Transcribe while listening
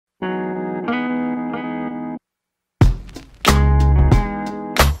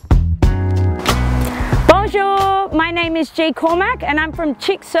Bonjour, my name is G Cormac and I'm from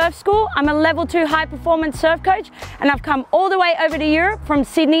Chick Surf School. I'm a level 2 high performance surf coach and I've come all the way over to Europe from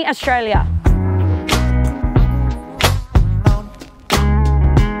Sydney, Australia.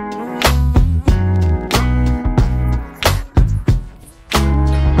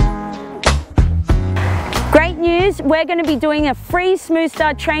 Great news, we're going to be doing a free Smooth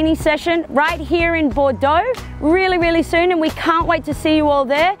Start training session right here in Bordeaux really soon, and we can't wait to see you all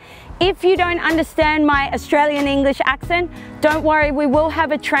there. If you don't understand my Australian English accent, don't worry, we will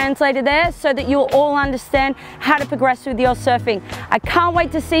have a translator there so that you'll all understand how to progress with your surfing. I can't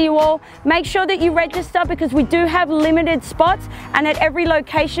wait to see you all. Make sure that you register because we do have limited spots, and at every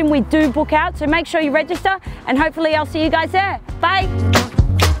location we do book out, so make sure you register and hopefully I'll see you guys there. Bye!